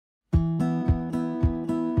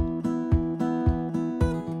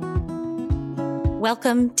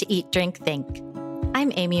Welcome to Eat, Drink, Think.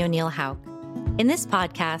 I'm Amy O'Neill Hauk. In this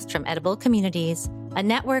podcast from Edible Communities, a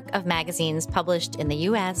network of magazines published in the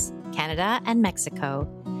US, Canada, and Mexico,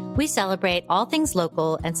 we celebrate all things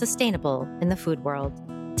local and sustainable in the food world.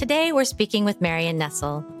 Today, we're speaking with Marion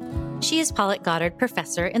Nestle. She is Paulette Goddard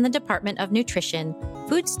Professor in the Department of Nutrition,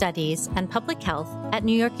 Food Studies, and Public Health at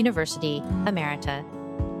New York University, Emerita.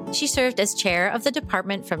 She served as chair of the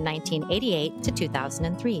department from 1988 to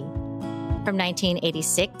 2003. From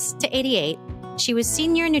 1986 to 88, she was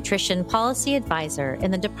Senior Nutrition Policy Advisor in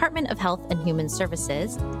the Department of Health and Human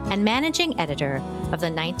Services and Managing Editor of the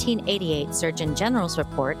 1988 Surgeon General's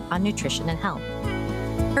Report on Nutrition and Health.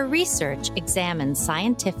 Her research examines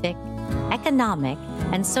scientific, economic,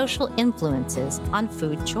 and social influences on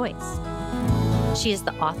food choice. She is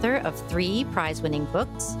the author of 3 prize-winning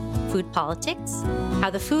books: Food Politics, How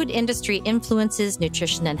the Food Industry Influences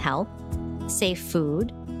Nutrition and Health, Safe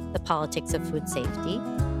Food, The Politics of Food Safety,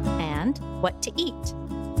 and What to Eat.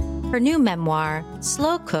 Her new memoir,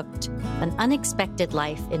 Slow Cooked: An Unexpected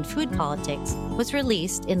Life in Food Politics, was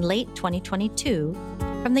released in late 2022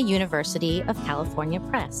 from the University of California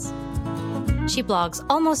Press. She blogs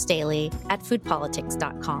almost daily at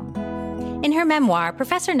foodpolitics.com. In her memoir,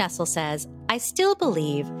 Professor Nestle says, "I still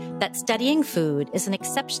believe that studying food is an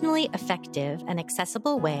exceptionally effective and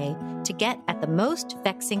accessible way to get at the most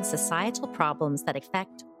vexing societal problems that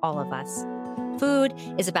affect all of us. Food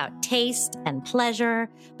is about taste and pleasure,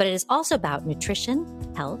 but it is also about nutrition,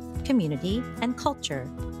 health, community, and culture.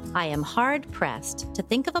 I am hard-pressed to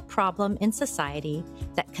think of a problem in society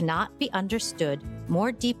that cannot be understood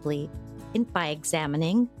more deeply by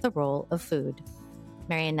examining the role of food."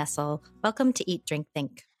 Marion Nestle, welcome to Eat, Drink,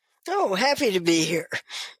 Think. Oh, happy to be here.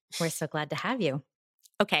 We're so glad to have you.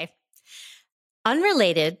 Okay.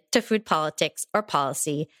 Unrelated to food politics or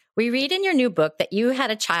policy, we read in your new book that you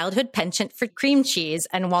had a childhood penchant for cream cheese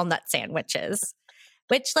and walnut sandwiches,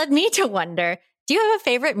 which led me to wonder, do you have a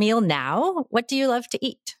favorite meal now? What do you love to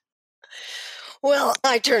eat? Well,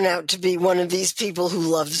 I turn out to be one of these people who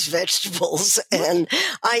loves vegetables, and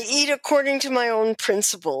I eat according to my own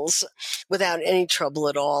principles without any trouble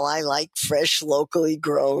at all. I like fresh, locally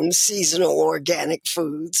grown, seasonal, organic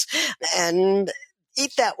foods and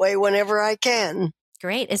eat that way whenever I can.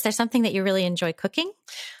 Great. Is there something that you really enjoy cooking?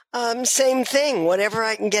 Same thing, whatever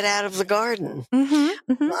I can get out of the garden.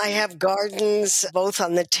 I have gardens both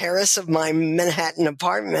on the terrace of my Manhattan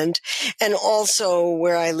apartment and also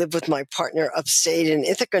where I live with my partner upstate in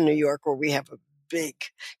Ithaca, New York, where we have a big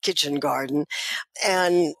kitchen garden.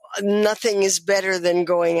 And nothing is better than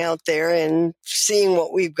going out there and seeing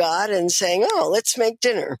what we've got and saying, oh, let's make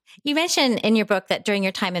dinner. You mentioned in your book that during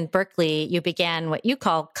your time in Berkeley, you began what you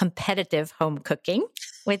call competitive home cooking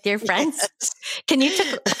with your friends. Yes. Can you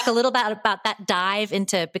talk a little bit about that dive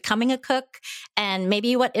into becoming a cook and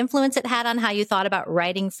maybe what influence it had on how you thought about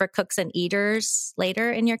writing for cooks and eaters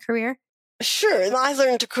later in your career? Sure. I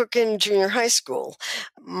learned to cook in junior high school.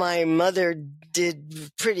 My mother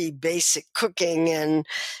did pretty basic cooking and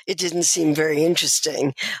it didn't seem very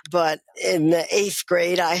interesting. But in the 8th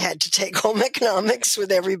grade, I had to take home economics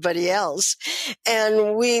with everybody else.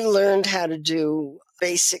 And we learned how to do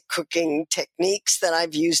basic cooking techniques that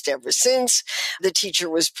I've used ever since. The teacher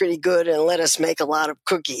was pretty good and let us make a lot of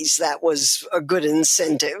cookies. That was a good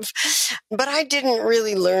incentive. But I didn't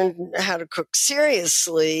really learn how to cook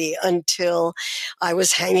seriously until I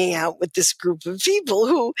was hanging out with this group of people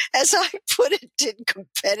who, as I put it, did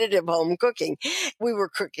competitive home cooking. We were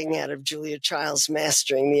cooking out of Julia Child's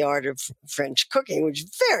Mastering the Art of French Cooking, which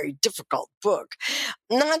is a very difficult book.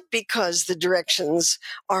 Not because the directions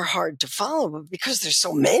are hard to follow, but because there's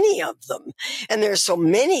so many of them. And there are so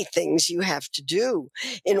many things you have to do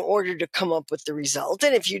in order to come up with the result.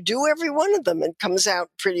 And if you do every one of them, it comes out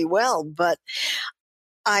pretty well. But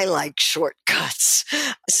I like shortcuts.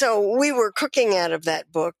 So we were cooking out of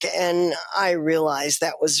that book, and I realized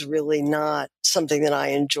that was really not something that I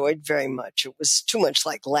enjoyed very much. It was too much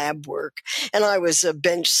like lab work. And I was a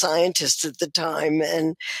bench scientist at the time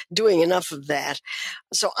and doing enough of that.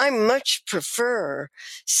 So I much prefer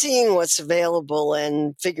seeing what's available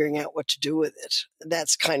and figuring out what to do with it.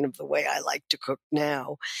 That's kind of the way I like to cook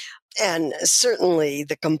now. And certainly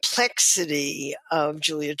the complexity of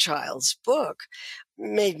Julia Child's book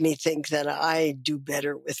made me think that I do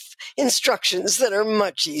better with instructions that are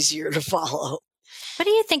much easier to follow. What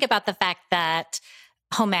do you think about the fact that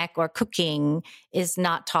home ec or cooking is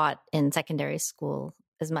not taught in secondary school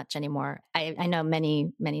as much anymore? I know many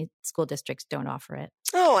school districts don't offer it.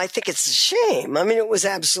 Oh, I think it's a shame. I mean, it was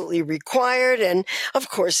absolutely required. And of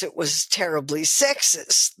course, it was terribly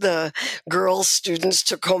sexist. The girls' students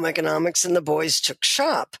took home economics and the boys took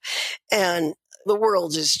shop. And the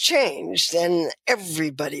world has changed and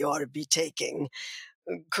everybody ought to be taking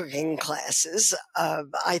cooking classes.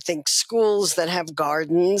 I think schools that have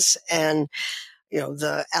gardens and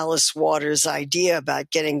the Alice Waters idea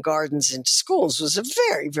about getting gardens into schools was a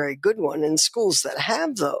very, very good one. In schools that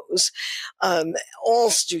have those, all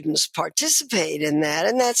students participate in that.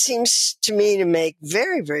 And that seems to me to make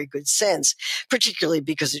very, very good sense, particularly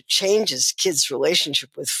because it changes kids'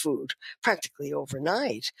 relationship with food practically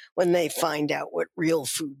overnight when they find out what real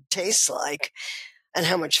food tastes like and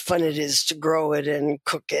how much fun it is to grow it and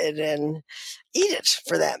cook it and eat it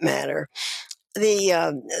for that matter.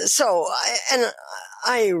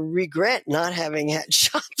 I regret not having had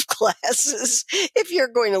shop classes. If you're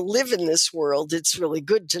going to live in this world, it's really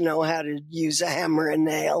good to know how to use a hammer and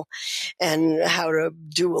nail and how to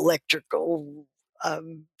do electrical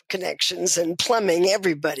connections and plumbing.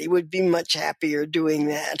 Everybody would be much happier doing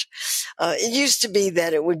that. It used to be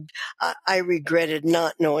that I regretted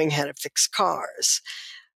not knowing how to fix cars.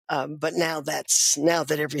 But now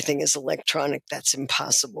that everything is electronic, that's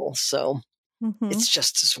impossible. So it's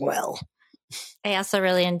just as well. I also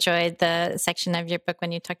really enjoyed the section of your book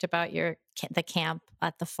when you talked about the camp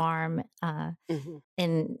at the farm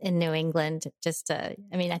in New England.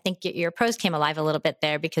 I think your prose came alive a little bit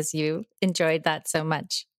there because you enjoyed that so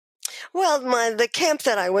much. Well, the camp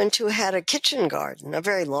that I went to had a kitchen garden, a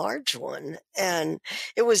very large one, and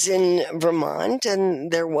it was in Vermont,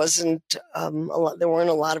 and there wasn't there weren't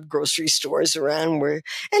a lot of grocery stores around and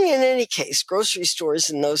in any case, grocery stores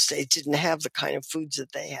in those days didn't have the kind of foods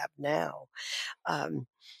that they have now.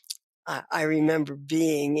 I remember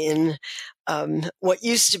being in what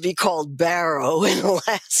used to be called Barrow in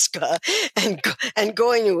Alaska and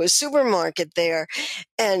going to a supermarket there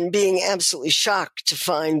and being absolutely shocked to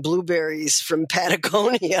find blueberries from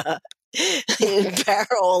Patagonia in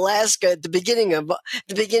Barrow, Alaska at the beginning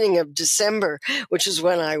of December, which is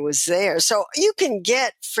when I was there. So you can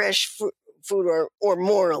get fresh food or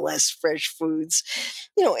more or less fresh foods,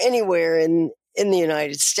 anywhere in the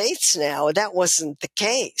United States now. That wasn't the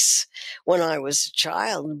case when I was a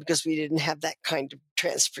child because we didn't have that kind of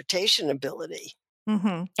transportation ability.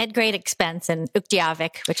 At great expense in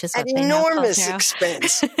Ukdiavik, which is what at enormous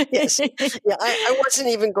expense. Yes, yeah. I wasn't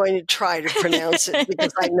even going to try to pronounce it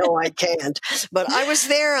because I know I can't. But I was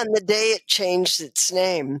there on the day it changed its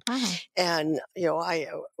name, and I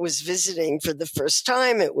was visiting for the first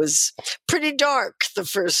time. It was pretty dark the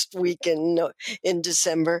first week in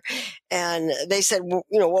December, and they said,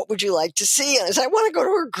 "What would you like to see?" And I said, "I want to go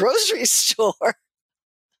to a grocery store."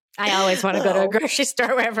 I always want to go to a grocery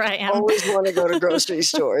store wherever I am. Always want to go to grocery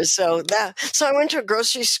stores. So I went to a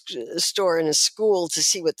grocery store in a school to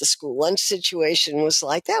see what the school lunch situation was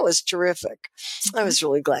like. That was terrific. I was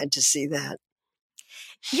really glad to see that.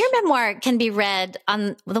 Your memoir can be read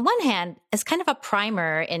on the one hand as kind of a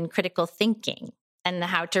primer in critical thinking and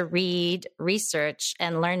how to read, research,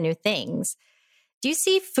 and learn new things. Do you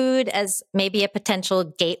see food as maybe a potential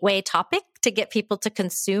gateway topic to get people to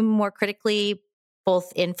consume more critically,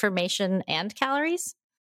 both information and calories?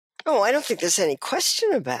 Oh, I don't think there's any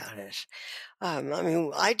question about it.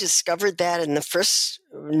 I discovered that in the first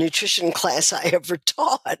nutrition class I ever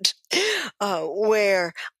taught,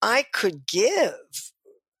 where I could give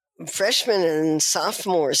freshmen and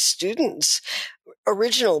sophomore students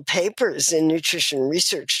original papers in nutrition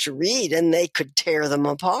research to read, and they could tear them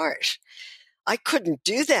apart. I couldn't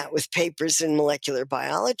do that with papers in molecular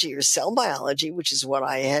biology or cell biology, which is what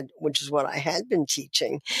I had been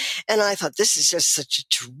teaching. And I thought this is just such a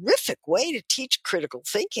terrific way to teach critical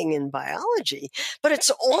thinking in biology, but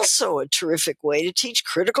it's also a terrific way to teach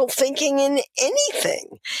critical thinking in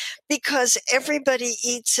anything because everybody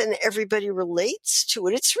eats and everybody relates to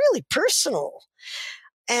it. It's really personal.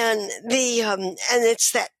 And and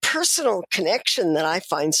it's that personal connection that I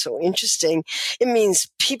find so interesting. It means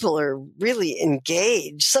people are really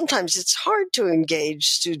engaged. Sometimes it's hard to engage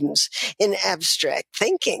students in abstract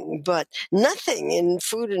thinking, but nothing in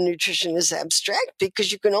food and nutrition is abstract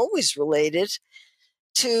because you can always relate it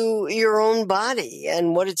to your own body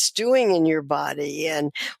and what it's doing in your body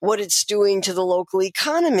and what it's doing to the local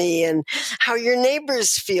economy and how your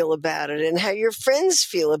neighbors feel about it and how your friends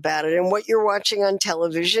feel about it and what you're watching on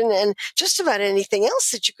television and just about anything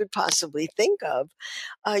else that you could possibly think of.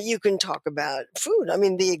 You can talk about food. I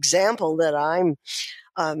mean, the example that I'm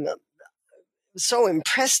so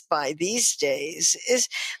impressed by these days is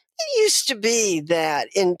it used to be that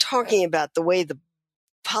in talking about the way the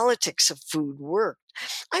politics of food worked,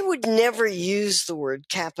 I would never use the word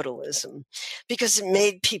capitalism because it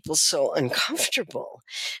made people so uncomfortable.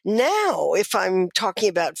 Now, if I'm talking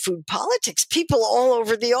about food politics, people all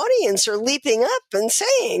over the audience are leaping up and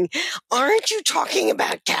saying, aren't you talking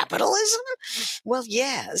about capitalism? Well,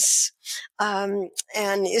 yes. And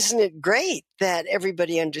isn't it great that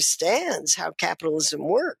everybody understands how capitalism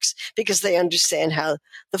works because they understand how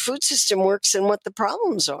the food system works and what the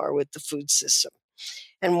problems are with the food system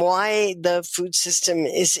and why the food system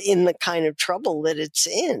is in the kind of trouble that it's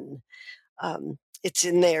in. It's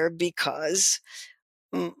in there because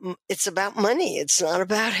it's about money. It's not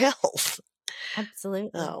about health.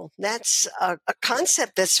 Absolutely. Oh, that's a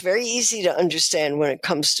concept that's very easy to understand when it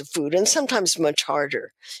comes to food and sometimes much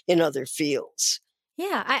harder in other fields.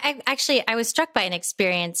 Yeah, I was struck by an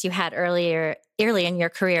experience you had early in your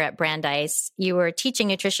career at Brandeis. You were teaching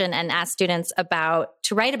nutrition and asked students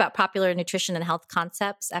to write about popular nutrition and health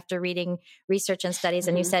concepts after reading research and studies.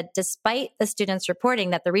 And you said, despite the students reporting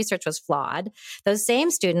that the research was flawed, those same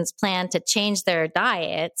students planned to change their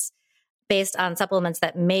diets based on supplements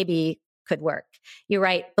that maybe could work. You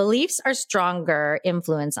write, beliefs are stronger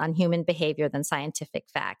influence on human behavior than scientific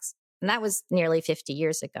facts. And that was nearly 50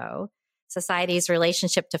 years ago. Society's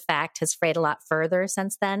relationship to fact has frayed a lot further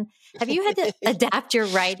since then. Have you had to adapt your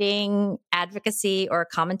writing, advocacy, or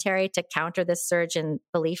commentary to counter this surge in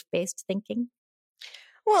belief-based thinking?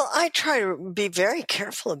 Well, I try to be very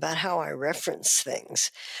careful about how I reference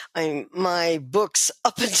things. My books,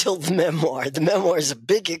 up until the memoir is a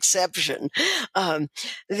big exception. My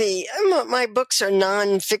books are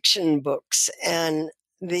nonfiction books, and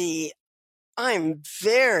I'm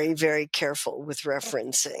very, very careful with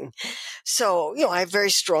referencing. So, I have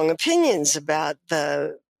very strong opinions about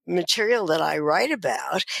the material that I write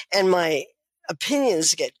about, and my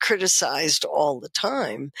opinions get criticized all the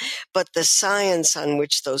time. But the science on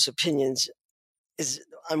which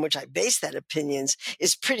on which I base that opinions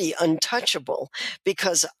is pretty untouchable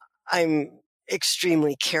because I'm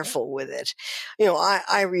extremely careful with it.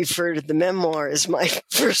 I refer to the memoir as my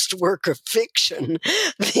first work of fiction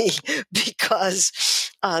because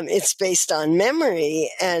it's based on memory,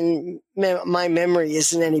 and my memory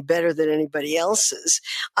isn't any better than anybody else's.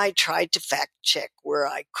 I tried to fact check where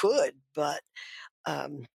I could, but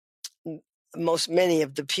many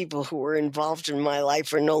of the people who were involved in my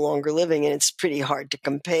life are no longer living, and it's pretty hard to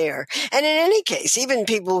compare. And in any case, even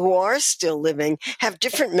people who are still living have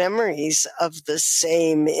different memories of the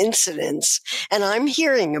same incidents, and I'm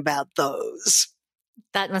hearing about those.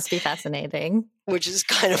 That must be fascinating. Which is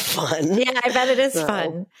kind of fun. Yeah, I bet it is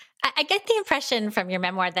fun. I get the impression from your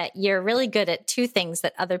memoir that you're really good at two things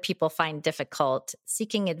that other people find difficult: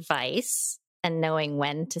 seeking advice and knowing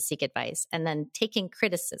when to seek advice, and then taking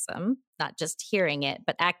criticism, not just hearing it,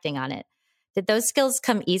 but acting on it. Did those skills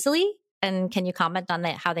come easily? And can you comment on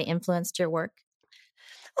how they influenced your work?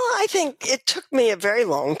 Well, I think it took me a very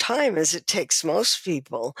long time, as it takes most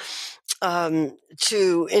people,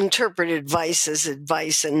 to interpret advice as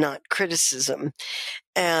advice and not criticism.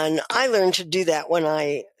 And I learned to do that when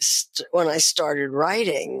I started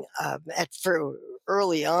writing.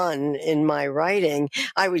 Early on in my writing,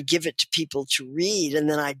 I would give it to people to read, and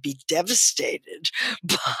then I'd be devastated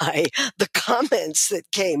by the comments that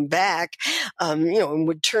came back, and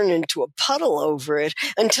would turn into a puddle over it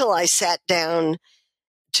until I sat down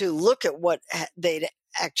to look at what they'd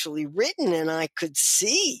actually written, and I could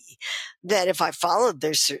see that if I followed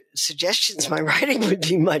their suggestions, my writing would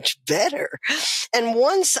be much better. And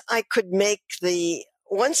once I could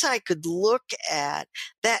look at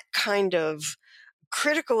that kind of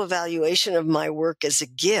critical evaluation of my work as a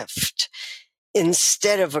gift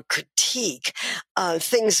instead of a critique,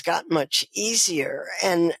 things got much easier.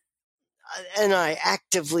 And I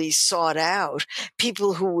actively sought out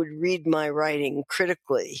people who would read my writing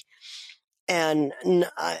critically. And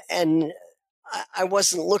I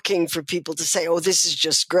wasn't looking for people to say, oh, this is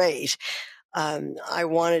just great. I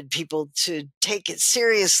wanted people to take it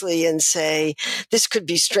seriously and say, this could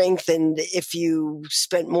be strengthened if you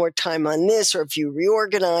spent more time on this, or if you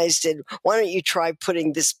reorganized it. Why don't you try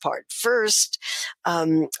putting this part first?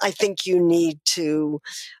 I think you need to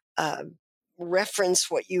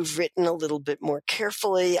reference what you've written a little bit more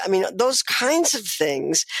carefully. I mean, those kinds of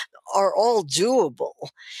things are all doable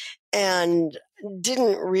and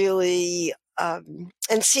didn't really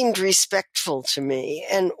and seemed respectful to me.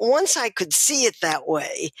 And once I could see it that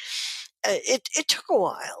way, it took a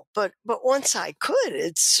while, but once I could,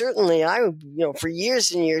 it's certainly, for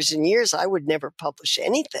years and years and years, I would never publish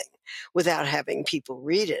anything without having people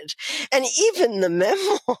read it. And even the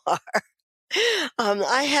memoir,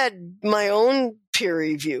 I had my own peer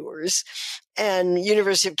reviewers. And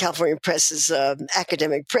University of California Press's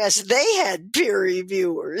academic press, they had peer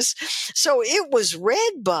reviewers. So it was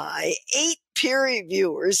read by 8 peer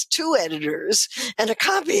reviewers, 2 editors, and a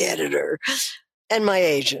copy editor, and my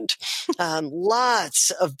agent.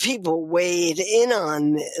 Lots of people weighed in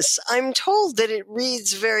on this. I'm told that it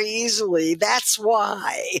reads very easily. That's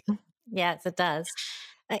why. Yes, it does.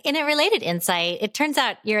 In a related insight, it turns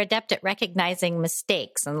out you're adept at recognizing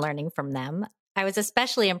mistakes and learning from them. I was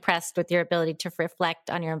especially impressed with your ability to reflect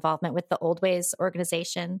on your involvement with the Old Ways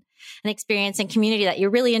organization, an experience and community that you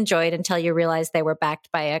really enjoyed until you realized they were backed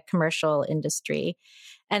by a commercial industry.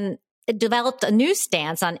 And it developed a new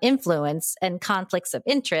stance on influence and conflicts of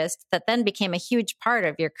interest that then became a huge part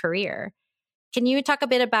of your career. Can you talk a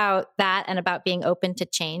bit about that and about being open to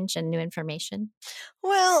change and new information?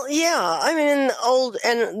 Well, yeah. I mean,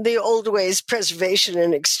 the Old Ways Preservation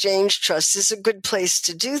and Exchange Trust is a good place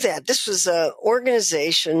to do that. This was an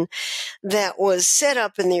organization that was set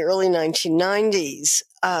up in the early 1990s,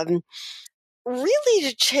 really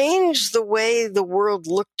to change the way the world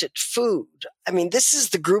looked at food. I mean, this is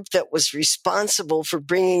the group that was responsible for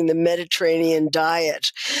bringing the Mediterranean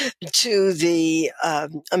diet to the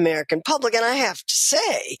American public. And I have to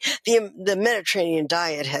say, the Mediterranean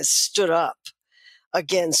diet has stood up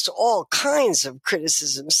against all kinds of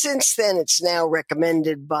criticism. Since then, it's now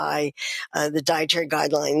recommended by the Dietary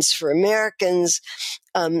Guidelines for Americans.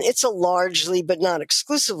 It's a largely, but not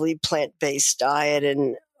exclusively, plant-based diet,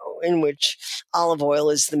 and in which olive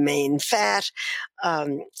oil is the main fat.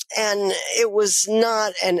 And it was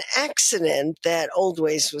not an accident that Old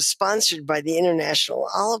Ways was sponsored by the International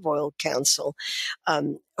Olive Oil Council,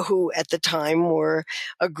 who at the time were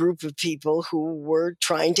a group of people who were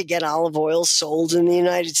trying to get olive oil sold in the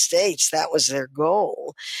United States. That was their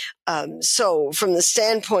goal. So from the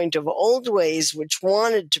standpoint of Old Ways, which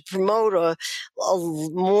wanted to promote a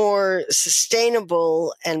more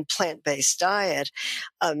sustainable and plant-based diet,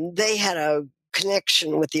 they had a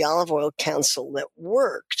connection with the Olive Oil Council that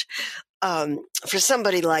worked. For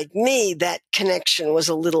somebody like me, that connection was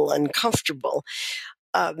a little uncomfortable.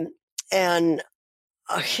 And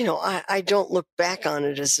I don't look back on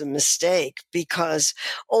it as a mistake, because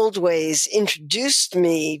Old Ways introduced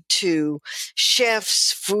me to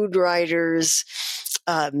chefs, food writers,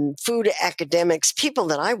 food academics, people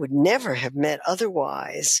that I would never have met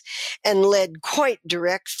otherwise, and led quite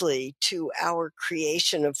directly to our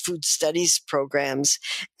creation of food studies programs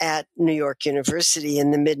at New York University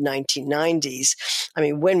in the mid-1990s. I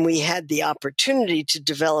mean, when we had the opportunity to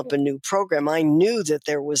develop a new program, I knew that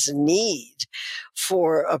there was a need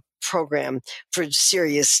for a program for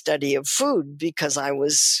serious study of food, because I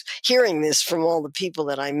was hearing this from all the people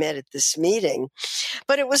that I met at this meeting.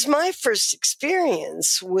 But it was my first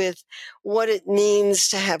experience with what it means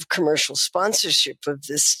to have commercial sponsorship of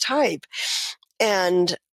this type.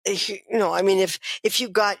 And I mean, if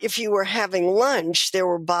you were having lunch, there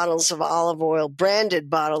were bottles of olive oil, branded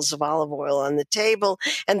bottles of olive oil on the table,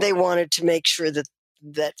 and they wanted to make sure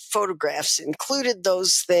that photographs included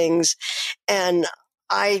those things. And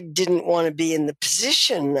I didn't want to be in the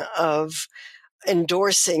position of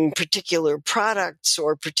endorsing particular products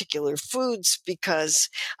or particular foods, because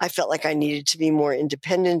I felt like I needed to be more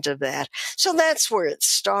independent of that. So that's where it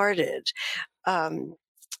started. That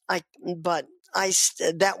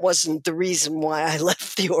wasn't the reason why I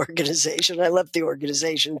left the organization. I left the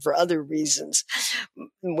organization for other reasons,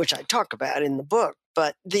 which I talk about in the book.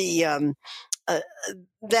 But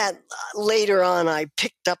that later on, I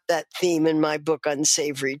picked up that theme in my book,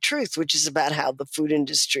 Unsavory Truth, which is about how the food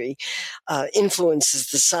industry influences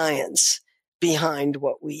the science behind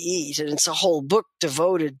what we eat. And it's a whole book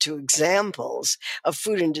devoted to examples of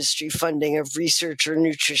food industry funding of research or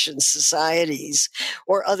nutrition societies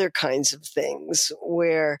or other kinds of things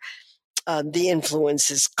where the influence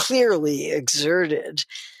is clearly exerted.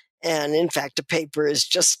 And in fact, a paper has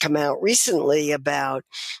just come out recently about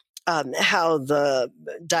how the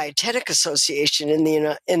Dietetic Association in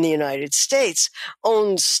the United States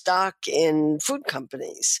owns stock in food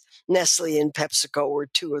companies. Nestle and PepsiCo were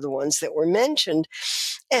 2 of the ones that were mentioned.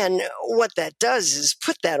 And what that does is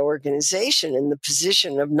put that organization in the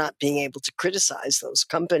position of not being able to criticize those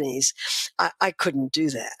companies. I couldn't do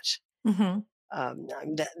that. Mm-hmm. I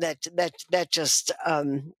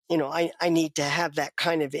need to have that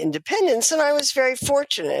kind of independence. And I was very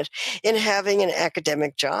fortunate in having an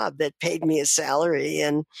academic job that paid me a salary,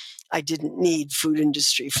 and I didn't need food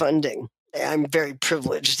industry funding. I'm very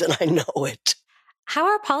privileged, and I know it. How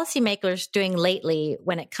are policymakers doing lately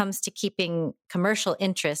when it comes to keeping commercial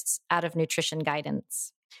interests out of nutrition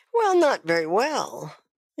guidance? Well, not very well.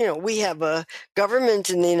 We have a government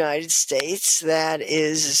in the United States that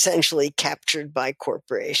is essentially captured by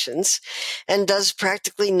corporations and does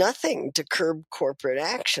practically nothing to curb corporate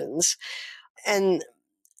actions. And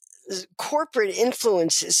corporate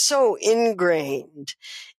influence is so ingrained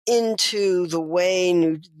into the way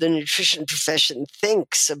the nutrition profession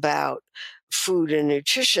thinks about food and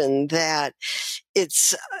nutrition that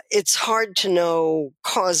it's hard to know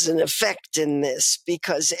cause and effect in this,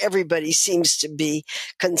 because everybody seems to be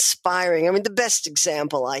conspiring. I mean, the best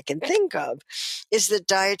example I can think of is that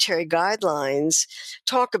dietary guidelines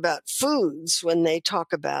talk about foods when they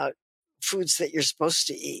talk about foods that you're supposed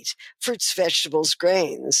to eat, fruits, vegetables,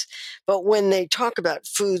 grains. But when they talk about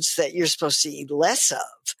foods that you're supposed to eat less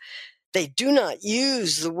of, they do not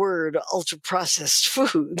use the word ultra processed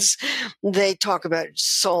foods. They talk about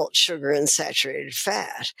salt, sugar, and saturated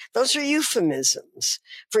fat. Those are euphemisms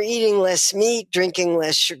for eating less meat, drinking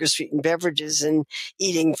less sugar sweetened beverages, and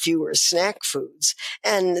eating fewer snack foods.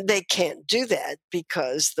 And they can't do that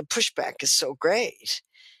because the pushback is so great.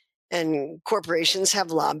 And corporations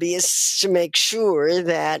have lobbyists to make sure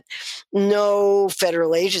that no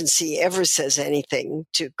federal agency ever says anything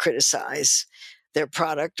to criticize their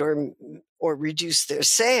product or reduce their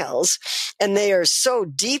sales. And they are so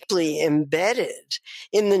deeply embedded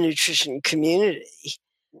in the nutrition community,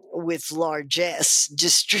 with large S,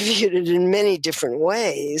 distributed in many different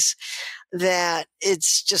ways, that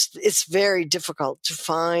it's very difficult to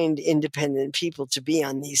find independent people to be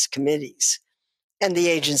on these committees. And the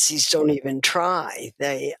agencies don't even try.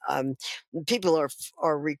 People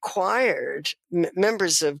are required.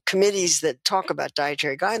 Members of committees that talk about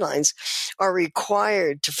dietary guidelines are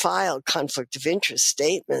required to file conflict of interest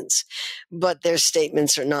statements, but their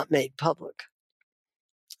statements are not made public.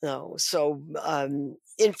 So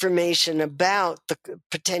information about the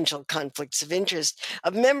potential conflicts of interest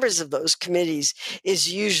of members of those committees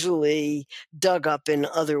is usually dug up in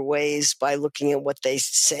other ways by looking at what they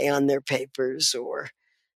say on their papers, or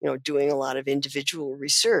doing a lot of individual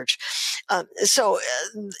research.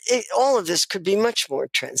 All of this could be much more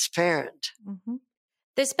transparent. Mm-hmm.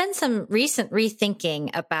 There's been some recent rethinking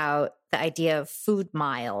about the idea of food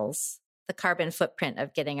miles, the carbon footprint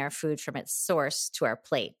of getting our food from its source to our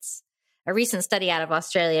plates. A recent study out of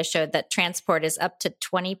Australia showed that transport is up to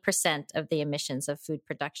 20% of the emissions of food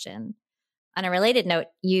production. On a related note,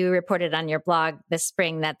 you reported on your blog this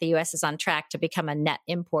spring that the U.S. is on track to become a net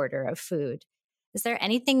importer of food. Is there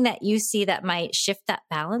anything that you see that might shift that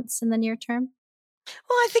balance in the near term?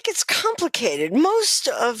 Well, I think it's complicated. Most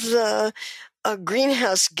of the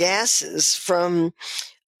greenhouse gases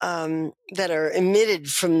that are emitted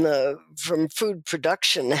from food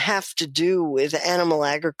production have to do with animal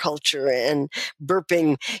agriculture and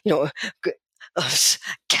burping,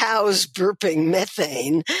 cows burping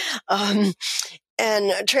methane. And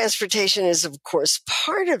transportation is, of course,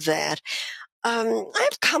 part of that. I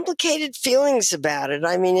have complicated feelings about it.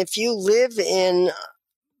 I mean, if you live in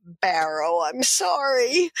Barrow, I'm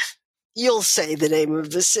sorry, you'll say the name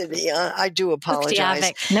of the city. I do apologize.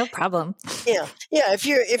 Uktiavik, no problem. Yeah.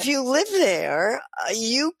 If you live there,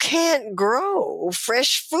 you can't grow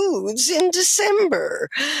fresh foods in December.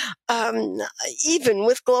 Even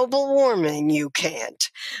with global warming, you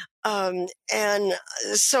can't. And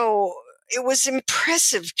so it was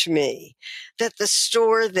impressive to me that the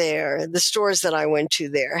stores that I went to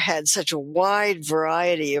there, had such a wide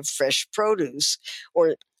variety of fresh produce,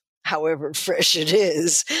 or however fresh it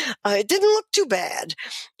is. It didn't look too bad.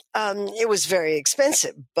 It was very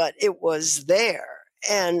expensive, but it was there.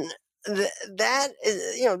 And that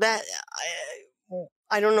is,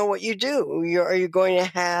 I don't know what you do. Are you going to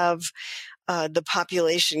have the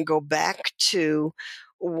population go back to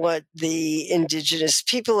what the indigenous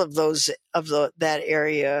people of that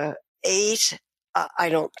area ate? I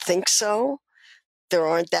don't think so. There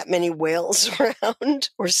aren't that many whales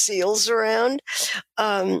around or seals around.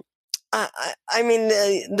 I mean,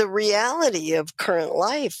 the reality of current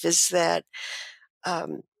life is that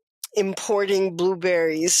importing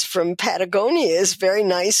blueberries from Patagonia is very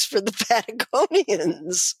nice for the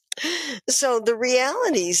Patagonians. So the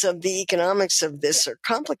realities of the economics of this are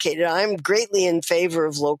complicated. I'm greatly in favor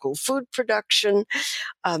of local food production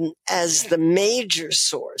as the major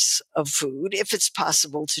source of food, if it's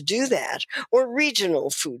possible to do that, or regional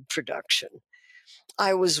food production.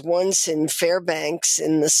 I was once in Fairbanks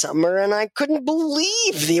in the summer, and I couldn't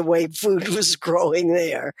believe the way food was growing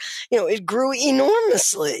there. It grew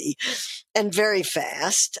enormously and very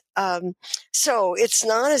fast. So it's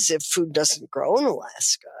not as if food doesn't grow in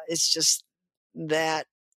Alaska. It's just that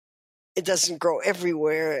it doesn't grow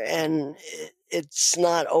everywhere, and it's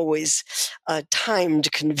not always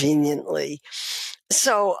timed conveniently.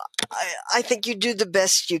 So I think you do the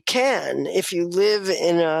best you can. If you live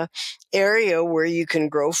in a area where you can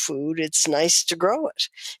grow food, it's nice to grow it.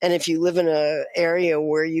 And if you live in an area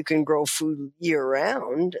where you can grow food year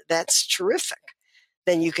round, that's terrific.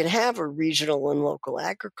 Then you can have a regional and local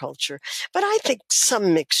agriculture. But I think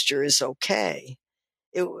some mixture is okay.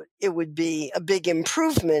 It would be a big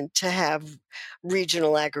improvement to have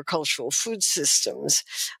regional agricultural food systems.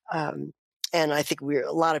 Um, and I think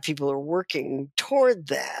a lot of people are working toward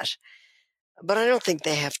that. But I don't think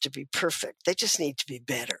they have to be perfect. They just need to be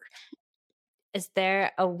better. Is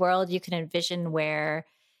there a world you can envision where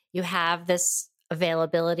you have this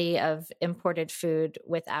availability of imported food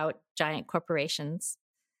without giant corporations?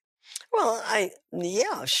 Well,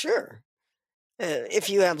 yeah, sure. If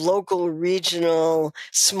you have local, regional,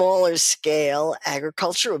 smaller scale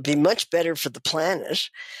agriculture, it would be much better for the planet.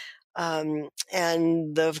 And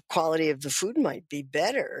the quality of the food might be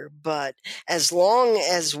better. But as long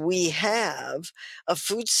as we have a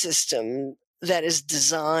food system that is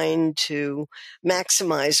designed to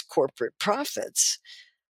maximize corporate profits,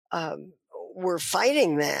 um, we're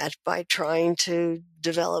fighting that by trying to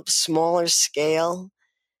develop smaller scale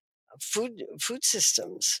food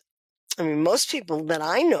systems. I mean, most people that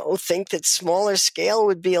I know think that smaller scale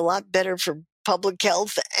would be a lot better for public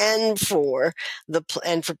health and for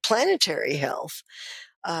planetary health.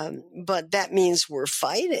 But that means we're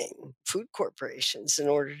fighting food corporations in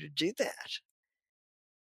order to do that.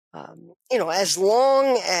 As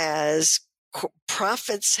long as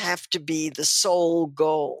profits have to be the sole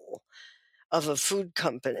goal of a food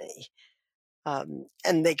company,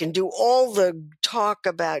 and they can do all the talk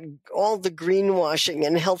about all the greenwashing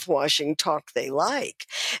and health washing talk they like,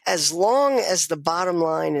 as long as the bottom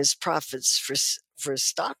line is profits for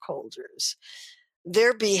stockholders.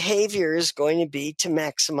 Their behavior is going to be to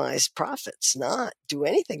maximize profits, not do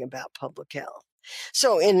anything about public health.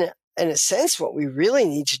 So in a sense, what we really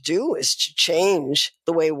need to do is to change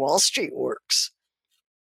the way Wall Street works.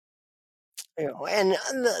 And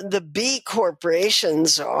the B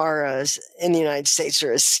corporations in the United States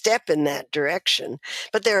are a step in that direction,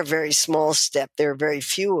 but they're a very small step. There are very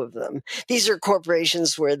few of them. These are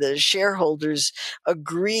corporations where the shareholders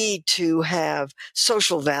agree to have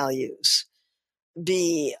social values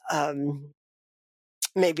be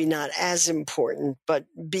maybe not as important, but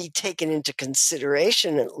be taken into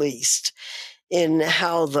consideration at least in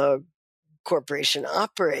how the corporation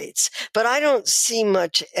operates. But I don't see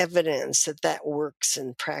much evidence that that works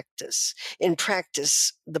in practice. In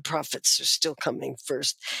practice, the profits are still coming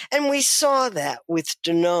first. And we saw that with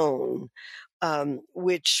Danone,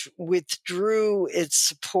 which withdrew its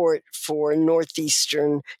support for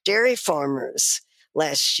Northeastern dairy farmers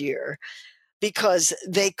last year because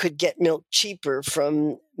they could get milk cheaper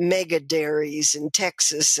from mega dairies in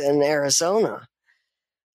Texas and Arizona.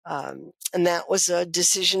 And that was a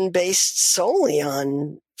decision based solely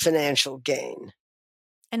on financial gain.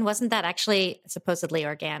 And wasn't that actually supposedly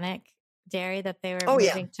organic dairy that they were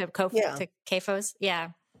moving to CAFOs?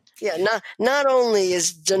 Yeah. Yeah, not only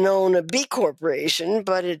is Danone a B corporation,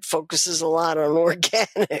 but it focuses a lot on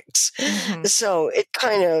organics. Mm-hmm. So it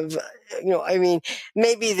kind of,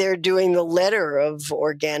 maybe they're doing the letter of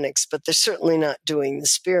organics, but they're certainly not doing the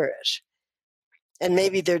spirit. And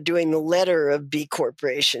maybe they're doing the letter of B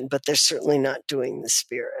corporation, but they're certainly not doing the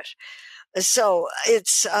spirit. So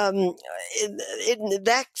it's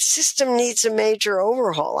that system needs a major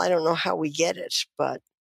overhaul. I don't know how we get it, but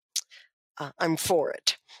I'm for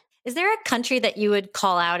it. Is there a country that you would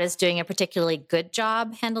call out as doing a particularly good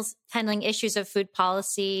job handling issues of food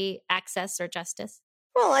policy, access, or justice?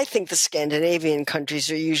 Well, I think the Scandinavian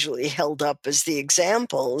countries are usually held up as the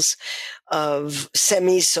examples of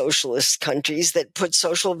semi-socialist countries that put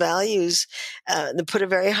social values, that put a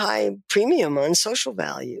very high premium on social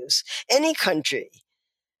values. Any country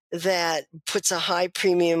that puts a high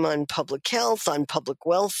premium on public health, on public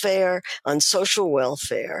welfare, on social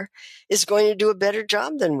welfare, is going to do a better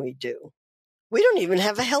job than we do. We don't even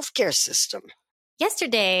have a healthcare system.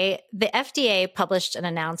 Yesterday, the FDA published an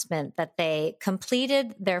announcement that they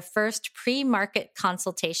completed their first pre-market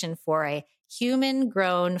consultation for a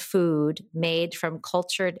human-grown food made from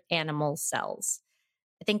cultured animal cells.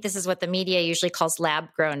 I think this is what the media usually calls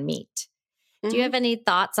lab-grown meat. Do you have any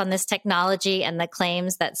thoughts on this technology and the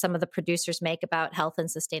claims that some of the producers make about health and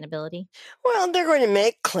sustainability? Well, they're going to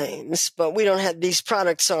make claims, but these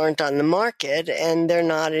products aren't on the market and they're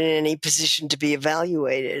not in any position to be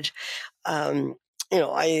evaluated. Lots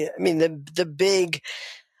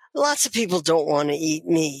of people don't want to eat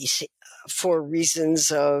meat for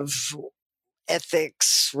reasons of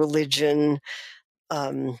ethics, religion,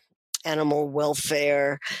 animal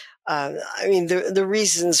welfare. I mean, the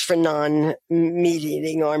reasons for non-meat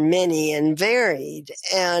eating are many and varied,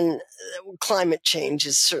 and climate change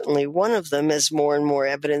is certainly one of them as more and more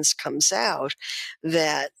evidence comes out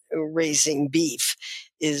that raising beef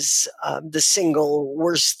is the single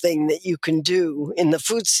worst thing that you can do in the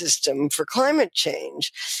food system for climate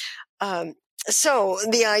change. Um, so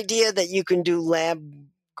the idea that you can do lab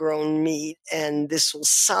grown meat and this will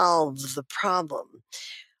solve the problem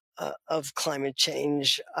of climate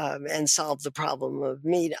change and solve the problem of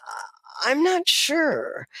meat, I'm not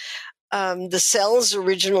sure. The cells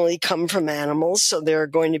originally come from animals, so there are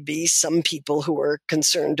going to be some people who are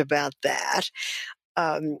concerned about that.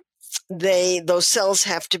 Um, those cells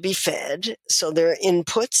have to be fed, so there are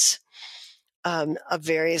inputs of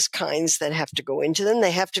various kinds that have to go into them.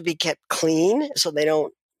 They have to be kept clean so they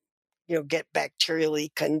don't get bacterially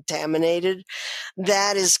contaminated.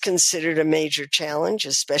 That is considered a major challenge,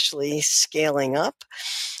 especially scaling up.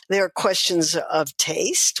 There are questions of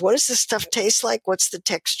taste. What does this stuff taste like? What's the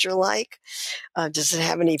texture like? Does it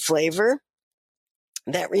have any flavor?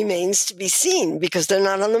 That remains to be seen because they're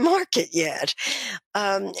not on the market yet.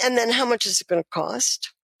 And then how much is it going to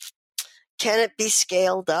cost? Can it be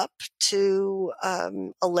scaled up to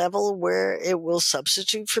a level where it will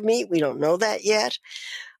substitute for meat? We don't know that yet.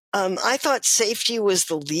 I thought safety was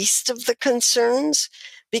the least of the concerns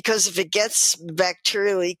because if it gets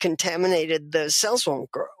bacterially contaminated, the cells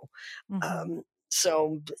won't grow. Mm-hmm.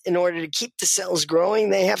 So in order to keep the cells growing,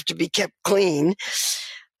 they have to be kept clean.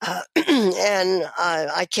 And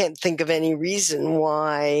I can't think of any reason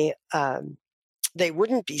why they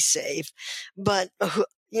wouldn't be safe. But,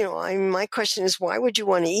 my question is, why would you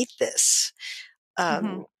want to eat this?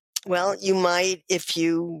 Mm-hmm. Well, you might if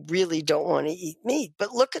you really don't want to eat meat.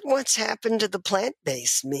 But look at what's happened to the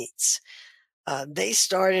plant-based meats. They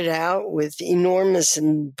started out with enormous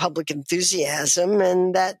public enthusiasm,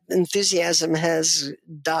 and that enthusiasm has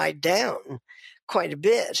died down quite a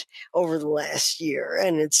bit over the last year,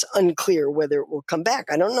 and it's unclear whether it will come back.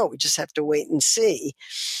 I don't know. We just have to wait and see.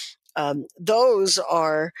 Those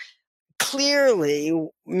are clearly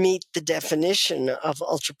meet the definition of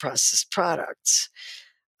ultra-processed products.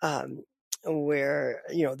 Where,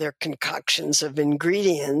 they're concoctions of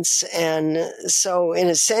ingredients. And so in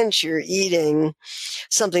a sense, you're eating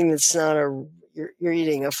something that's not you're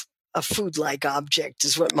eating a food-like object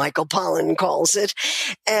is what Michael Pollan calls it.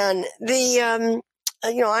 And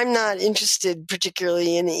I'm not interested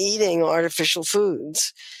particularly in eating artificial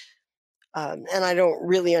foods. And I don't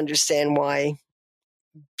really understand why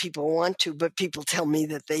people want to, but people tell me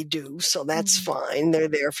that they do. So that's fine. They're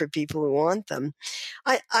there for people who want them.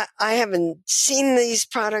 I haven't seen these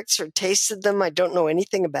products or tasted them. I don't know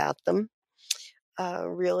anything about them,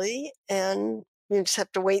 really. And we just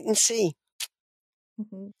have to wait and see.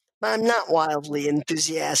 Mm-hmm. I'm not wildly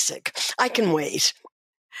enthusiastic. I can wait.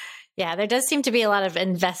 Yeah, there does seem to be a lot of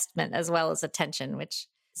investment as well as attention, which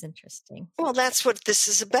is interesting. Well, that's what this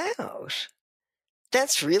is about.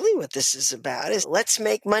 That's really what this is about, is let's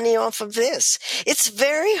make money off of this. It's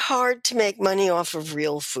very hard to make money off of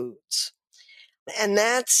real foods. And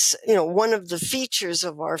that's, one of the features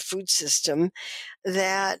of our food system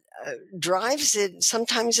that drives it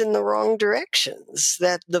sometimes in the wrong directions,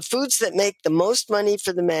 that the foods that make the most money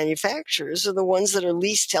for the manufacturers are the ones that are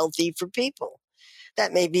least healthy for people.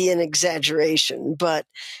 That may be an exaggeration, but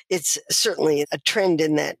it's certainly a trend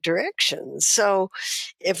in that direction. So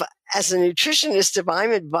as a nutritionist, if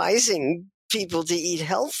I'm advising people to eat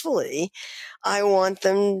healthfully, I want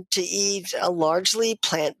them to eat a largely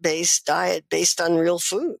plant-based diet based on real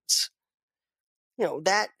foods.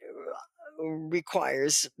 That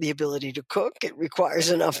requires the ability to cook. It requires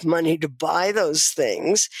enough money to buy those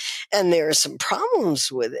things. And there are some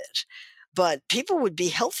problems with it. But people would be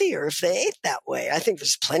healthier if they ate that way. I think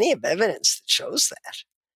there's plenty of evidence that shows that.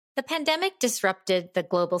 The pandemic disrupted the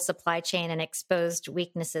global supply chain and exposed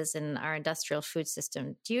weaknesses in our industrial food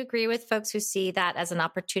system. Do you agree with folks who see that as an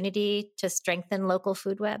opportunity to strengthen local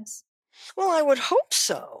food webs? Well, I would hope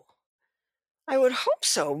so.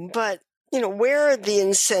 But, where are the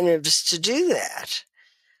incentives to do that?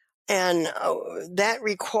 And that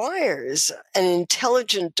requires an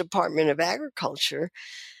intelligent Department of Agriculture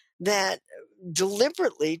that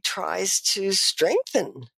deliberately tries to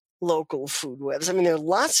strengthen local food webs. I mean, there are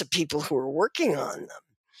lots of people who are working on them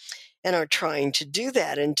and are trying to do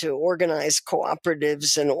that and to organize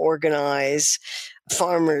cooperatives and organize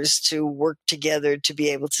farmers to work together to be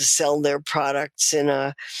able to sell their products in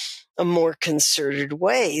a more concerted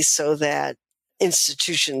way so that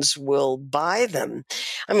institutions will buy them.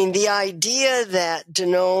 I mean, the idea that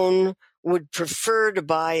Danone would prefer to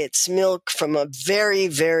buy its milk from a very,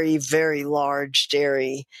 very, very large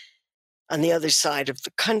dairy on the other side of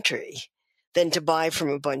the country than to buy from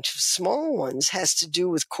a bunch of small ones has to do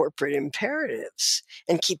with corporate imperatives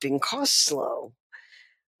and keeping costs low.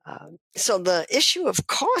 So the issue of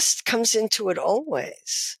cost comes into it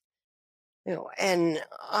always. And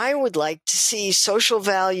I would like to see social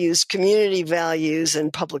values, community values,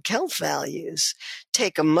 and public health values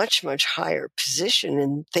take a much, much higher position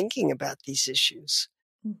in thinking about these issues.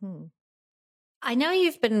 Mm-hmm. I know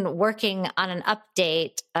you've been working on an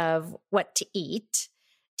update of What to Eat.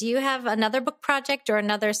 Do you have another book project or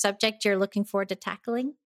another subject you're looking forward to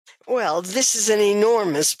tackling? Well, this is an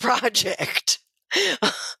enormous project.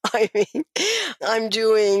 I mean, I'm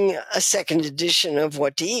doing a second edition of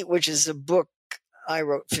What to Eat, which is a book I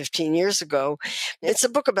wrote 15 years ago. It's a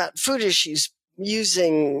book about food issues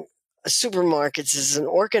using supermarkets as an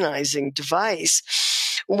organizing device.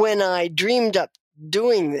 When I dreamed up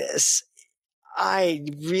doing this, I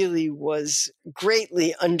really was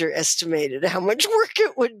greatly underestimated how much work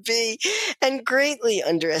it would be and greatly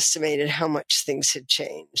underestimated how much things had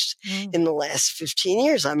changed in the last 15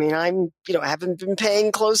 years. I mean, I haven't been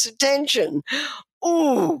paying close attention.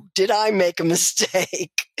 Ooh, did I make a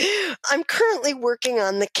mistake? I'm currently working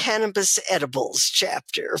on the cannabis edibles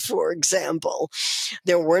chapter, for example.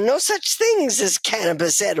 There were no such things as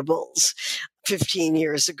cannabis edibles 15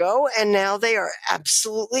 years ago, and now they are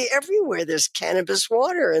absolutely everywhere. There's cannabis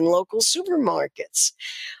water in local supermarkets.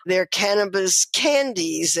 There are cannabis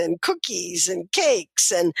candies and cookies and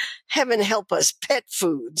cakes and, heaven help us, pet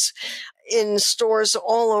foods in stores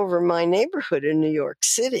all over my neighborhood in New York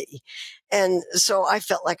City. And so I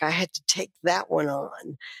felt like I had to take that one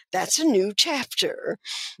on. That's a new chapter.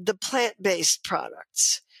 The plant-based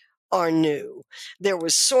products are new. There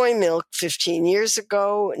was soy milk 15 years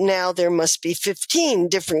ago. Now there must be 15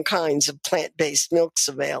 different kinds of plant-based milks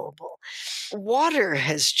available. Water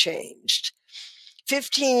has changed.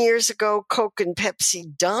 15 years ago, Coke and Pepsi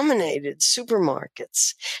dominated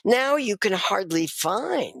supermarkets. Now you can hardly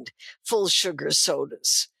find full sugar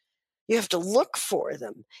sodas. You have to look for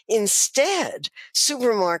them. Instead,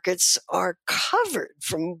 supermarkets are covered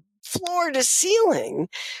from floor to ceiling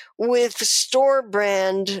with store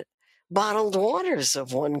brand bottled waters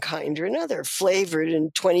of one kind or another, flavored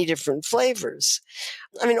in 20 different flavors.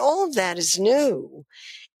 I mean, all of that is new.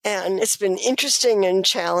 And it's been interesting and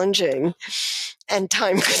challenging and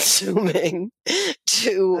time consuming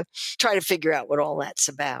to try to figure out what all that's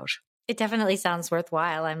about. It definitely sounds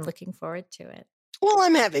worthwhile. I'm looking forward to it. Well,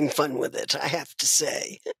 I'm having fun with it, I have to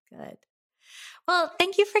say. Good. Well,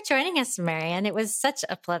 thank you for joining us, Marian. It was such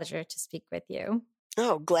a pleasure to speak with you.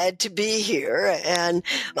 Oh, glad to be here. And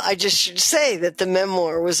I just should say that the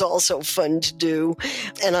memoir was also fun to do,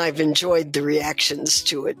 and I've enjoyed the reactions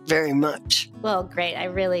to it very much. Well, great. I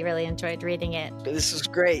really, really enjoyed reading it. This was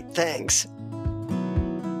great. Thanks.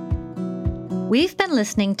 We've been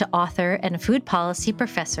listening to author and food policy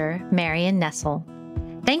professor Marian Nestle.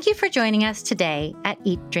 Thank you for joining us today at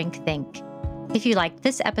Eat, Drink, Think. If you liked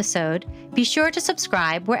this episode, be sure to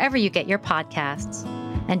subscribe wherever you get your podcasts.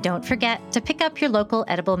 And don't forget to pick up your local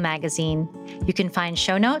Edible magazine. You can find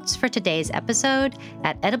show notes for today's episode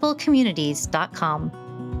at ediblecommunities.com.